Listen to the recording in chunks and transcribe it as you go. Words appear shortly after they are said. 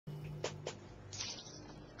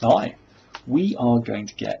Hi, we are going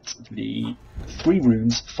to get the 3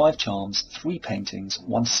 runes, 5 charms, 3 paintings,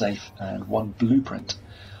 1 safe and 1 blueprint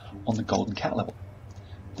on the Golden Cat level.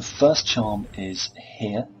 The first charm is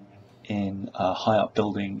here in a high up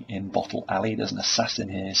building in Bottle Alley. There's an assassin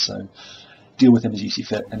here, so deal with him as you see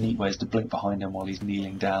fit. A neat way is to blink behind him while he's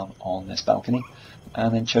kneeling down on this balcony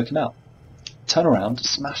and then choke him out. Turn around,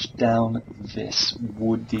 smash down this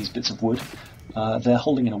wood, these bits of wood. They're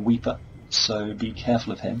holding in a weeper, so be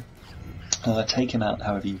careful of him. Take him out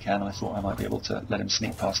however you can. I thought I might be able to let him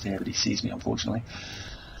sneak past here, but he sees me, unfortunately.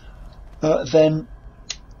 Then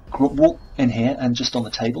walk in here, and just on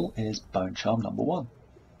the table is Bone Charm number 1.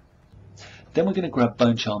 Then we're going to grab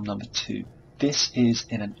Bone Charm number 2. This is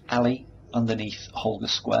in an alley underneath Holger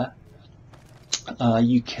Square.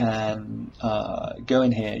 You can go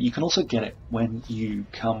in here. You can also get it when you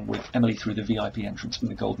come with Emily through the VIP entrance from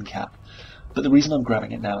the Golden Cat. But the reason I'm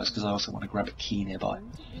grabbing it now is because I also want to grab a key nearby.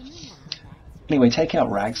 Anyway, take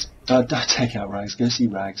out Rags. Don't take out Rags. Go see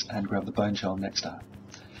Rags and grab the Bone Charm next to her.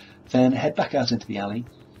 Then head back out into the alley.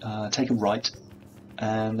 Take a right,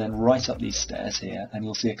 and then right up these stairs here, and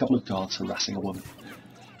you'll see a couple of guards harassing a woman.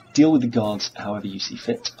 Deal with the guards however you see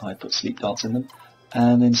fit. I put sleep darts in them.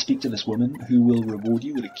 And then speak to this woman, who will reward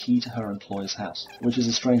you with a key to her employer's house, which is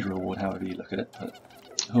a strange reward however you look at it, but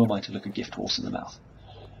who am I to look a gift horse in the mouth?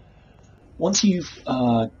 Once you've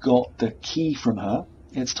got the key from her,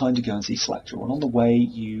 it's time to go and see Slackjaw, and on the way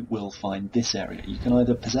you will find this area. You can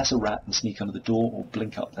either possess a rat and sneak under the door, or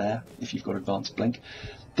blink up there if you've got advanced blink.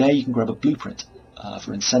 There you can grab a blueprint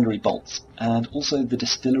for incendiary bolts, and also the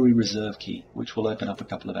Distillery reserve key, which will open up a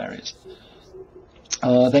couple of areas.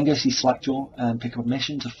 Then go see Slackjaw and pick up a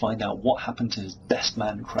mission to find out what happened to his best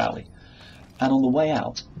man Crowley. And on the way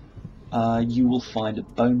out, you will find a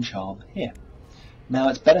Bone Charm here. Now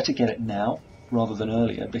it's better to get it now rather than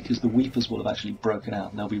earlier, because the Weepers will have actually broken out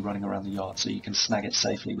and they'll be running around the yard, so you can snag it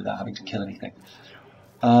safely without having to kill anything.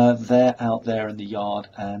 They're out there in the yard,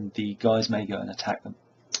 and the guys may go and attack them.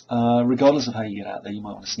 Regardless of how you get out there, you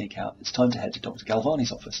might want to sneak out. It's time to head to Dr.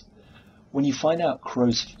 Galvani's office. When you find out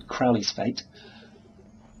Crowley's fate,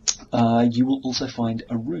 you will also find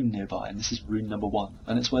a rune nearby, and this is rune number 1,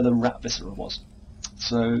 and it's where the rat viscera was.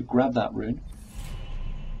 So grab that rune,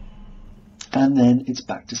 and then it's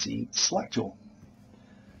back to see Slackjaw.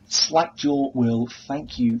 Slackjaw will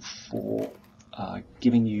thank you for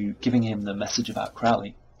giving him the message about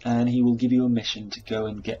Crowley, and he will give you a mission to go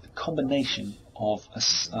and get the combination of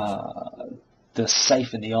the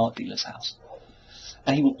safe in the art dealer's house.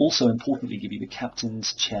 And he will also importantly give you the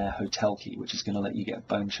Captain's Chair hotel key, which is going to let you get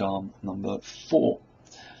Bone Charm number 4.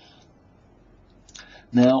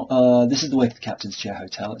 Now, this is the way to the Captain's Chair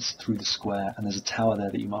hotel. It's through the square, and there's a tower there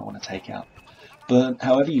that you might want to take out. But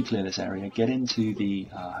however you clear this area, get into the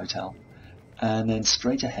hotel, and then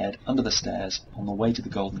straight ahead, under the stairs, on the way to the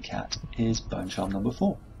Golden Cat, is Bone Charm number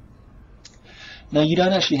 4. Now, you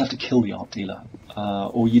don't actually have to kill the art dealer,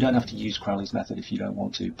 or you don't have to use Crowley's method if you don't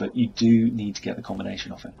want to, but you do need to get the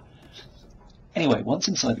combination of it. Anyway, once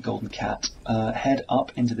inside the Golden Cat, head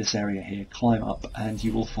up into this area here, climb up, and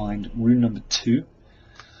you will find rune number 2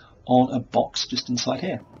 on a box just inside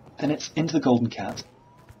here. Then it's into the Golden Cat,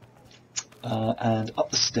 and up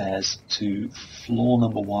the stairs to floor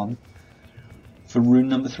number 1 for rune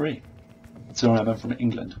number 3. Sorry, I'm from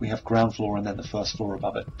England. We have ground floor and then the first floor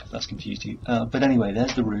above it, if that's confused you. But anyway,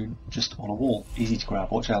 there's the rune, just on a wall. Easy to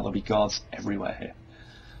grab. Watch out, there'll be guards everywhere here.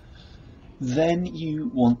 Then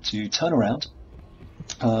you want to turn around.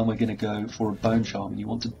 We're going to go for a Bone Charm, and you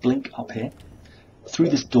want to blink up here, through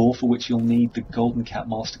this door, for which you'll need the Golden Cat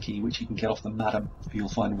Master Key, which you can get off the Madam, who you'll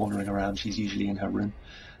find wandering around. She's usually in her room.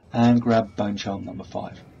 And grab Bone Charm number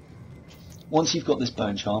 5. Once you've got this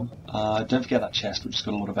Bone Charm, don't forget that chest, which has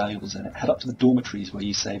got a lot of valuables in it. Head up to the dormitories where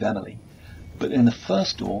you save Emily. But in the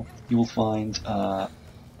first door, you will find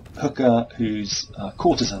Hooker, who's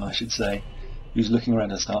courtesan, I should say, who's looking around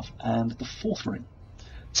her stuff, and the 4th room.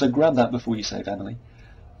 So grab that before you save Emily.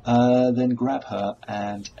 Then grab her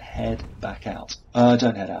and head back out.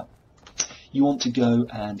 Don't head out. You want to go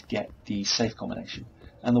and get the safe combination.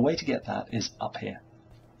 And the way to get that is up here.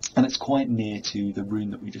 And it's quite near to the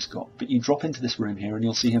rune that we just got. But you drop into this room here and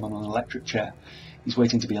you'll see him on an electric chair. He's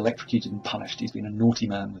waiting to be electrocuted and punished. He's been a naughty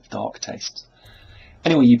man with dark tastes.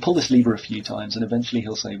 Anyway, you pull this lever a few times and eventually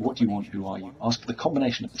he'll say, "What do you want? Who are you?" Ask for the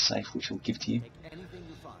combination of the safe, which he'll give to you.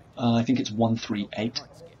 I think it's 138.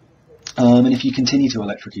 And if you continue to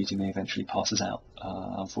electrocute him, he eventually passes out.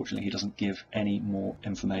 Unfortunately, he doesn't give any more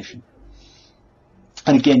information.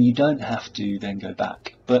 And again, you don't have to then go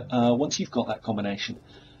back. But once you've got that combination,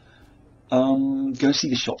 Go see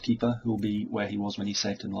the shopkeeper, who will be where he was when you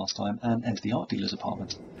saved him last time, and enter the art dealer's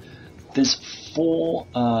apartment. There's 4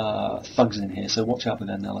 thugs in here, so watch out for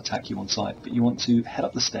them, they'll attack you on sight. But you want to head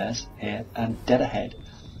up the stairs here, and dead ahead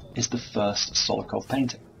is the first Sokolov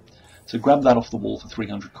painting. So grab that off the wall for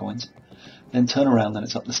 300 coins, then turn around, then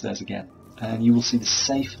it's up the stairs again. And you will see the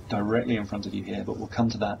safe directly in front of you here, but we'll come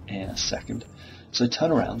to that in a second. So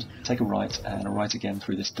turn around, take a right, and a right again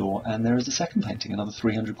through this door, and there is the second painting, another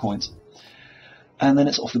 300 coins. And then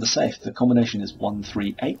it's off to the safe. The combination is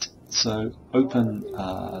 138, so open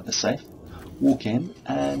the safe, walk in,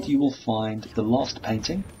 and you will find the last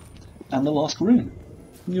painting and the last rune.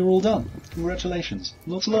 And you're all done. Congratulations.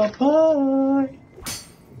 Lots of love. Bye!